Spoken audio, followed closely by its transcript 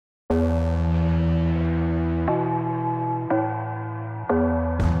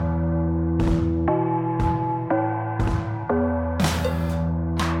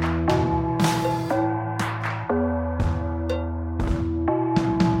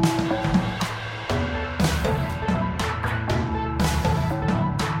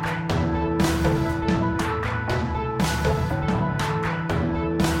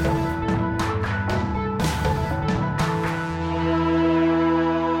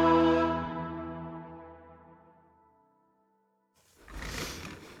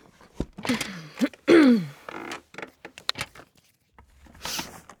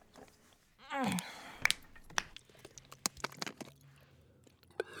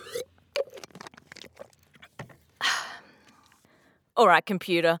All right,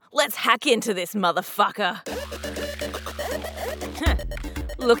 computer, let's hack into this motherfucker.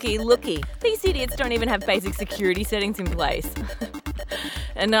 Looky. These idiots don't even have basic security settings in place.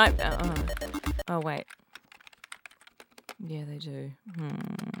 And oh, wait. Yeah, they do.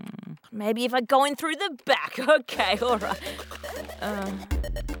 Maybe if I go in through the back. Okay, all right.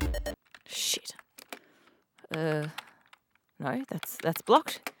 Shit. No, that's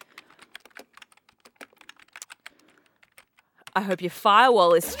blocked. I hope your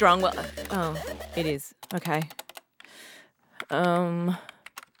firewall is strong. Well, oh, it is. Okay. Fuck.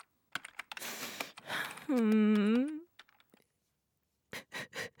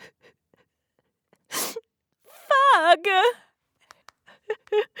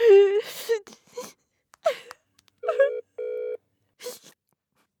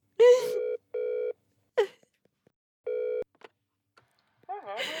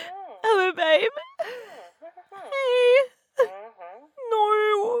 Hello, babe. Hey.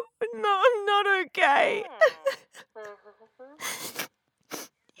 No, I'm not okay.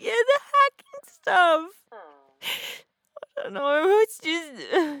 Yeah, the hacking stuff. I don't know, it's just...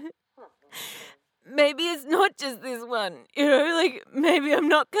 maybe it's not just this one, like, maybe I'm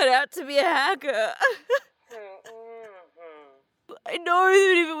not cut out to be a hacker. I know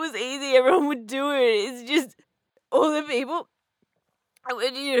that if it was easy, everyone would do it. It's just all the people I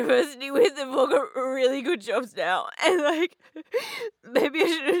went to university with have all got really good jobs now. And, like, maybe I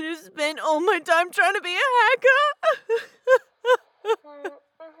should have just spent all my time trying to be a hacker.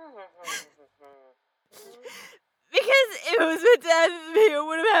 Because if it was meant to happen to me, it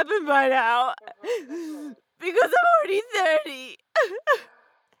would have happened by now. Because I'm already 30.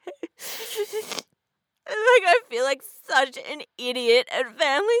 Like, I feel like such an idiot at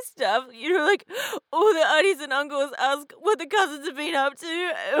family stuff. Like, all the aunties and uncles ask what the cousins have been up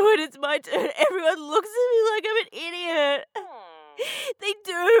to. When it's my turn, everyone looks at me like I'm an idiot. They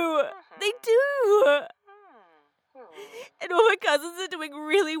do. And all my cousins are doing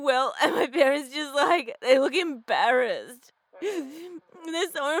really well, and my parents just, like, they look embarrassed.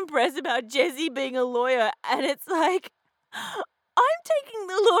 They're so impressed about Jessie being a lawyer, and it's like, I'm taking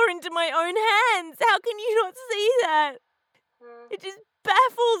the law into my own hands. How can you not see that? It just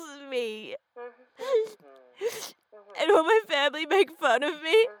baffles me. And all my family make fun of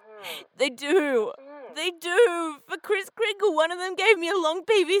me. They do. For Kris Kringle, one of them gave me a long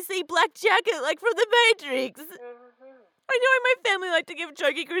PVC black jacket, like from the Matrix. I know my family like to give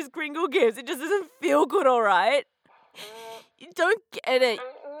jokey Kris Kringle gifts. It just doesn't feel good, all right? You don't get it.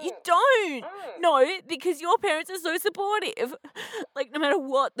 You don't. No, because your parents are so supportive. Like, no matter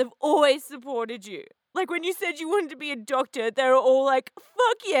what, they've always supported you. Like, when you said you wanted to be a doctor, they were all like,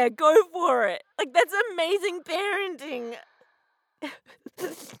 fuck yeah, go for it. Like, that's amazing parenting.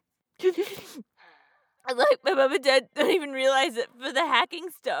 Like, my mum and dad don't even realize that for the hacking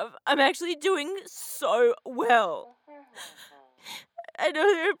stuff, I'm actually doing so well. I know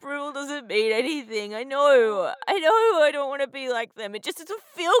their approval doesn't mean anything. I know I don't want to be like them. It just doesn't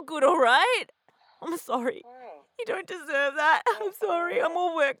feel good, all right? I'm sorry. You don't deserve that. I'm sorry. I'm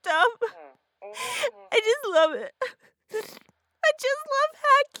all worked up. I just love it. I just love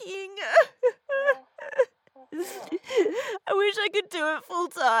hacking. I wish I could do it full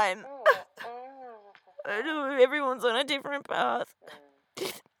time. I know everyone's on a different path.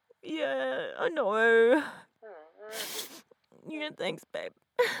 Yeah, I know. Yeah, thanks, babe.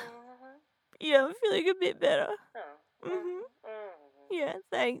 Yeah, I'm feeling a bit better. Yeah,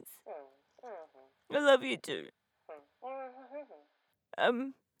 thanks. I love you too.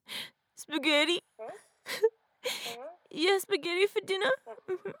 Spaghetti? Yeah, spaghetti for dinner?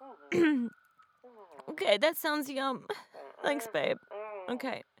 Okay, that sounds yum. Thanks, babe.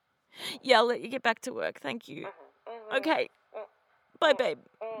 Okay. Yeah, I'll let you get back to work. Thank you. Okay. Bye, babe.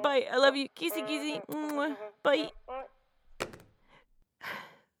 Bye. I love you. Kissy, kissy. Mwah. Bye.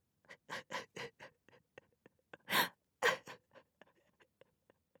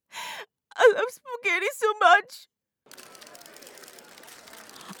 I love spaghetti so much.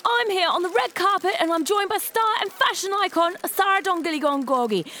 I'm here on the red carpet and I'm joined by star and fashion icon Sarah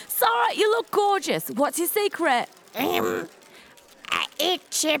Dongiligongogi. Sarah, you look gorgeous. What's your secret? I eat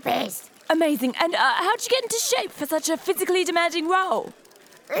chippies. Amazing. And how'd you get into shape for such a physically demanding role?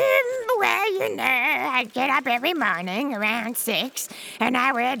 Well, I'd get up every morning around 6 and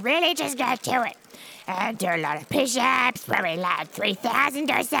I would really just get to it. I'd do a lot of push-ups, probably like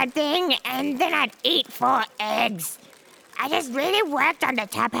 3,000 or something, and then I'd eat 4 eggs. I just really worked on the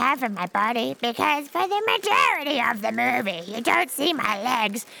top half of my body because for the majority of the movie, you don't see my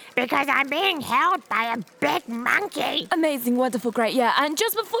legs because I'm being held by a big monkey. Amazing, wonderful, great, yeah. And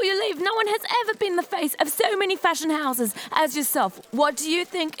just before you leave, no one has ever been the face of so many fashion houses as yourself. What do you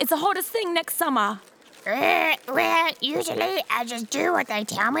think is the hottest thing next summer? Well, usually I just do what they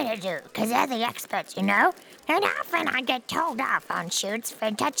tell me to do because they're the experts, you know? And often I get told off on shoots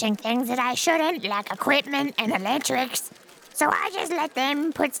for touching things that I shouldn't, like equipment and electrics. So I just let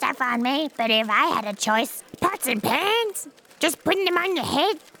them put stuff on me. But if I had a choice, pots and pans, just putting them on your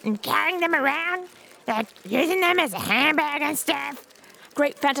head and carrying them around, like using them as a handbag and stuff.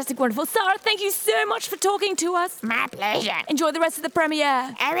 Great, fantastic, wonderful. Sarah, thank you so much for talking to us. My pleasure. Enjoy the rest of the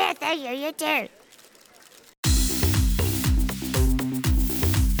premiere. All right, thank you. You too.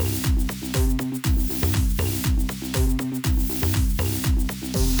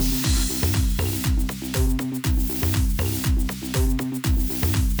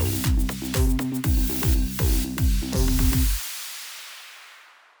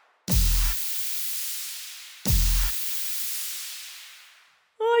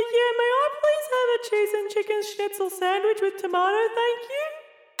 Cheese and chicken schnitzel sandwich with tomato, thank you.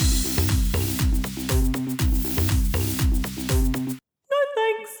 No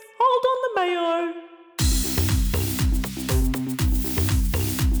thanks, hold on the mayo.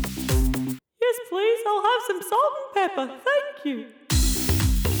 Yes please, I'll have some salt and pepper, thank you.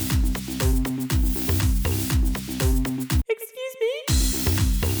 Excuse me?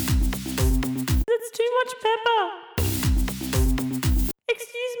 That's too much pepper.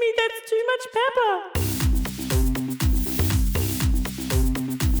 Excuse me, that's too much pepper.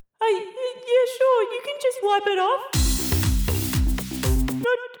 Yeah, sure, you can just wipe it off.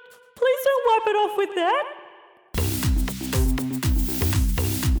 No, please don't wipe it off with that.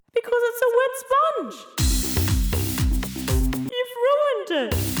 Because it's a wet sponge. You've ruined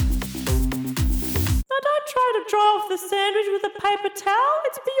it. Now don't try to dry off the sandwich with a paper towel.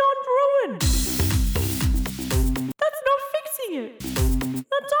 It's beyond ruin. That's not fixing it.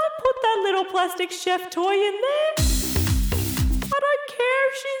 Now don't put that little plastic chef toy in there. I don't care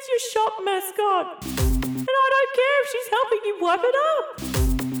if she's your shop mascot. And I don't care if she's helping you wipe it up.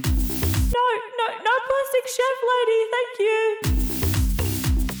 No plastic chef lady, thank you.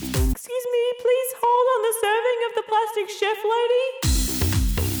 Excuse me, please hold on the serving of the plastic chef lady.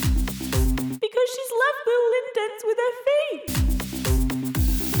 Because she's left little indents with her feet.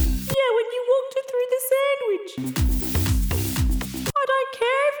 Yeah, when you walked her through the sandwich. I don't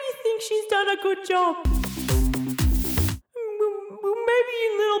care if you think she's done a good job. Well, maybe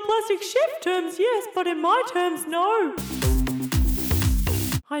in little plastic chef terms, yes, but in my terms, no.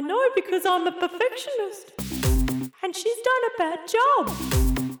 I know because I'm a perfectionist. And she's done a bad job.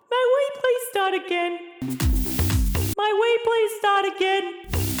 May we please start again? May we please start again?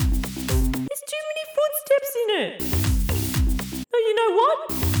 There's too many footsteps in it. Oh, you know what?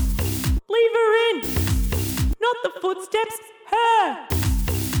 Leave her in. Not the footsteps. Her!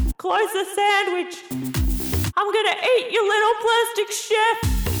 Close the sandwich! I'm gonna eat your little plastic chef!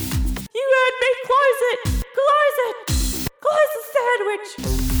 You heard me! Close it! Close it! Close the sandwich!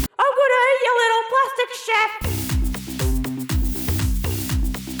 I'm gonna eat your little plastic chef!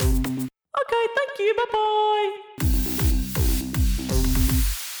 Okay, thank you, bye-bye!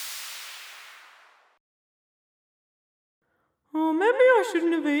 Oh, maybe I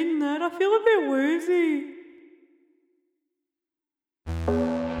shouldn't have eaten that. I feel a bit woozy.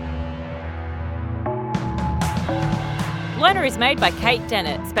 Loner is made by Kate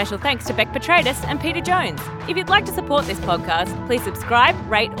Dennett. Special thanks to Beck Petratus and Peter Jones. If you'd like to support this podcast, please subscribe,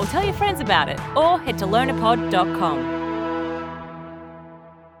 rate, or tell your friends about it, or head to lonerpod.com.